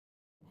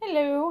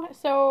Hello.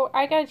 So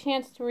I got a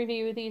chance to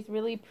review these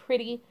really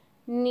pretty,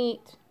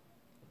 neat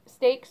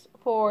stakes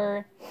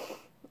for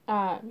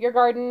your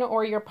garden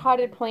or your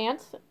potted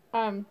plants.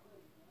 Um,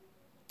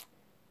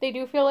 they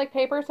do feel like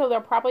paper, so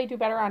they'll probably do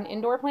better on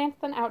indoor plants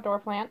than outdoor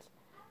plants.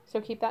 So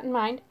keep that in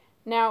mind.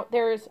 Now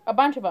there's a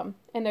bunch of them,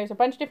 and there's a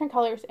bunch of different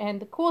colors. And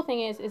the cool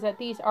thing is that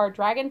these are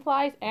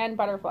dragonflies and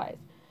butterflies.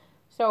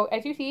 So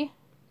as you see,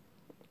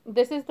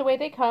 this is the way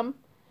they come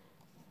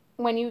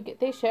when you get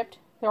they shipped.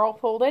 They're all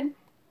folded.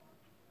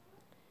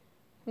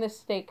 This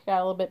stake got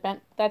a little bit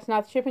bent. That's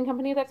not the shipping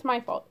company. That's my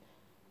fault.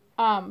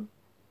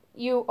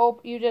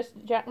 You just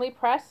gently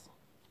press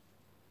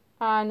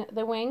on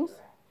the wings,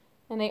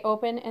 and they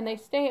open and they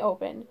stay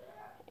open.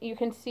 You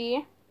can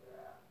see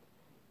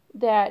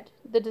that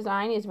the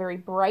design is very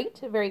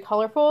bright, very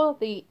colorful.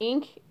 The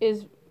ink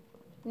is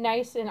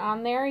nice and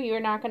on there. You're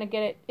not going to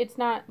get it. It's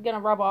not going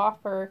to rub off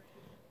or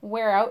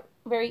wear out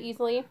very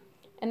easily.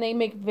 And they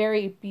make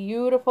very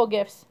beautiful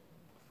gifts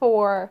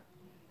for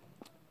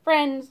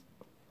friends,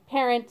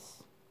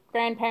 parents,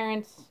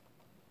 grandparents,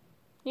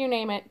 you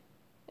name it,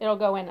 it'll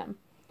go in them.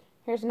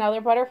 Here's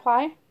another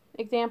butterfly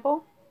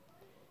example,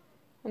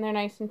 and they're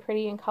nice and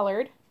pretty and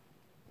colored.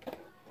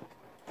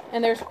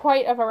 And there's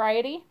quite a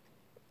variety.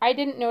 I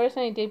didn't notice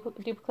any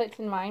duplicates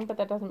in mine, but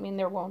that doesn't mean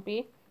there won't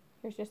be.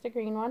 Here's just a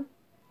green one.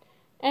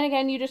 And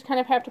again, you just kind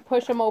of have to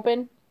push them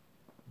open.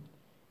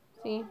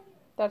 See,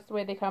 that's the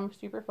way they come,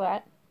 super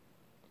flat.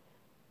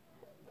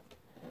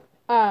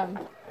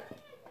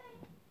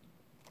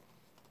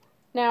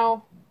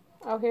 Now,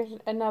 oh, here's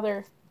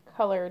another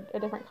a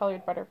different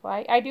colored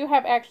butterfly. I do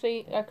have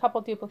actually a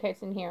couple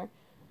duplicates in here,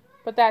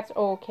 but that's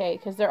okay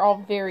because they're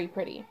all very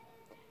pretty.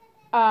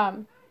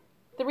 The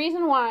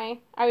reason why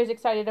I was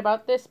excited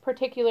about this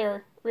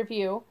particular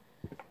review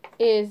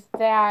is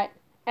that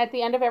at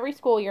the end of every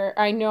school year,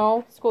 I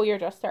know school year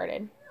just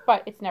started,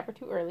 but it's never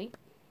too early.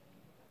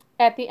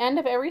 At the end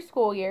of every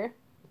school year,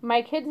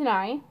 my kids and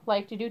I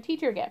like to do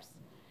teacher gifts.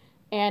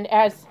 And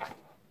as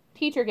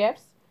teacher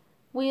gifts,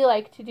 we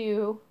like to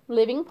do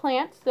living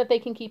plants that they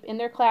can keep in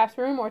their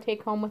classroom or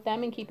take home with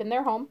them and keep in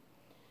their home.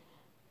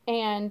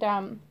 And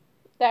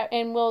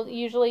we'll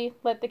usually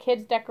let the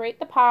kids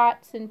decorate the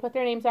pots and put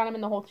their names on them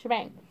and the whole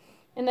shebang.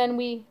 And then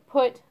we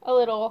put a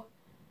little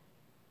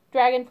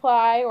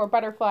dragonfly or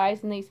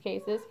butterflies in these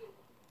cases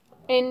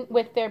in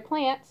with their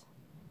plants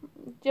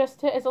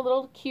just as a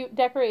little cute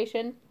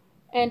decoration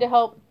and to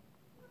help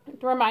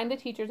to remind the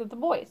teachers of the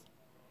boys.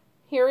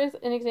 Here is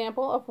an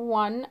example of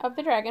one of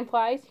the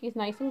dragonflies. He's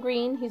nice and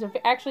green. He's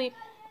actually,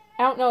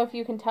 I don't know if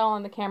you can tell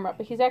on the camera,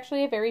 but he's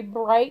actually a very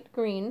bright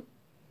green.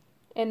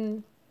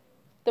 And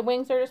the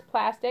wings are just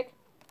plastic.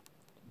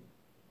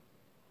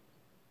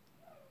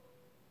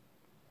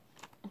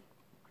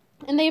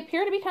 And they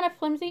appear to be kind of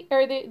flimsy,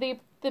 or the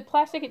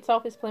plastic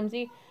itself is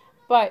flimsy,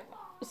 but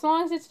as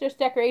long as it's just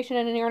decoration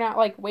and you're not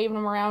like waving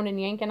them around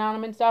and yanking on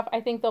them and stuff, I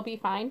think they'll be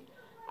fine.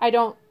 I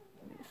don't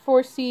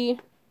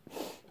foresee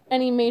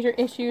any major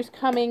issues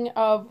coming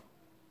of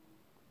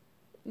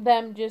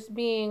them just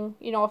being,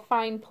 you know, a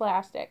fine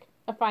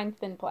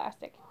thin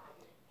plastic.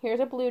 Here's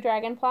a blue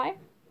dragonfly,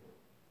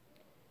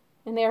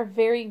 and they are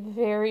very,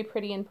 very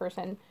pretty in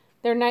person.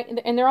 They're nice,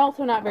 and they're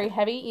also not very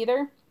heavy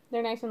either.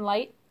 They're nice and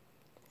light.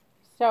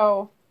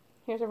 So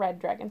here's a red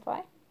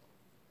dragonfly.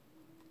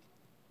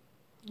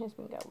 This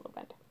one got a little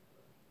bent,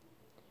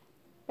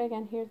 but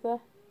again, here's a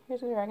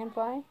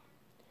dragonfly.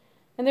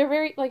 And they're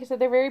very, like I said,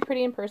 they're very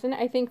pretty in person.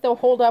 I think they'll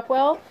hold up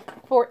well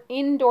for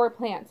indoor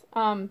plants.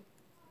 I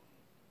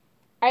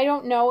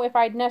don't know if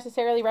I'd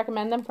necessarily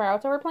recommend them for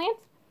outdoor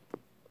plants,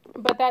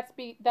 but that's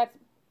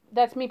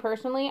me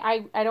personally.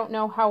 I don't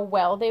know how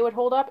well they would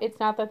hold up. It's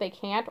not that they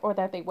can't or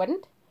that they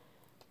wouldn't.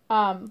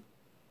 But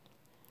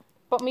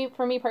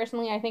for me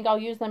personally, I think I'll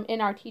use them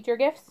in our teacher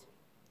gifts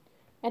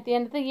at the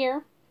end of the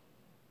year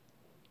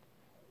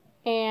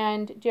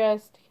and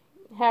just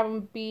have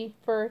them be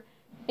for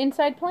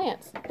inside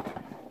plants.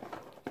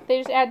 They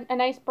just add a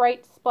nice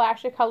bright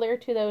splash of color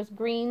to those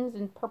greens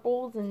and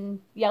purples and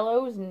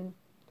yellows and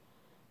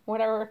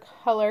whatever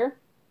color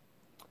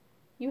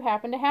you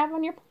happen to have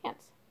on your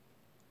plants.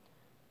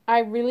 I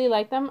really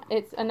like them.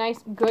 It's a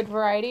nice, good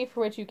variety for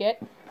what you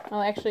get.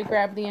 I'll actually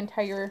grab the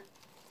entire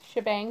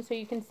shebang so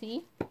you can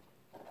see.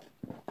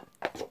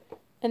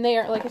 And they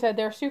are, like I said,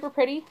 they're super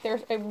pretty.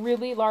 There's a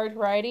really large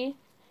variety,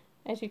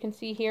 as you can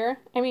see here.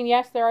 I mean,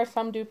 yes, there are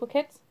some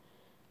duplicates,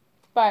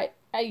 but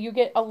you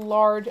get a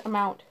large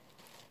amount.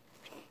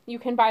 You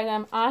can buy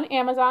them on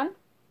Amazon,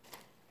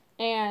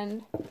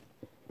 and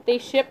they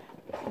ship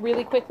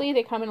really quickly.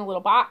 They come in a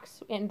little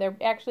box, and they're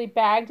actually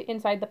bagged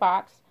inside the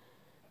box,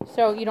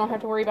 so you don't have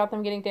to worry about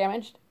them getting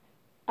damaged.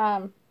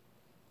 That's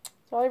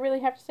all I really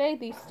have to say.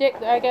 These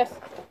sticks, I guess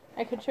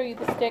I could show you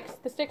the sticks.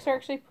 The sticks are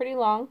actually pretty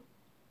long.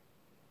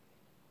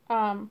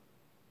 But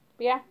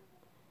yeah,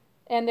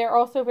 and they're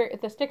also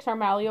the sticks are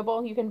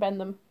malleable. You can bend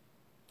them.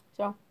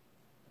 So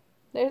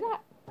there's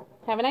that.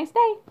 Have a nice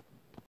day.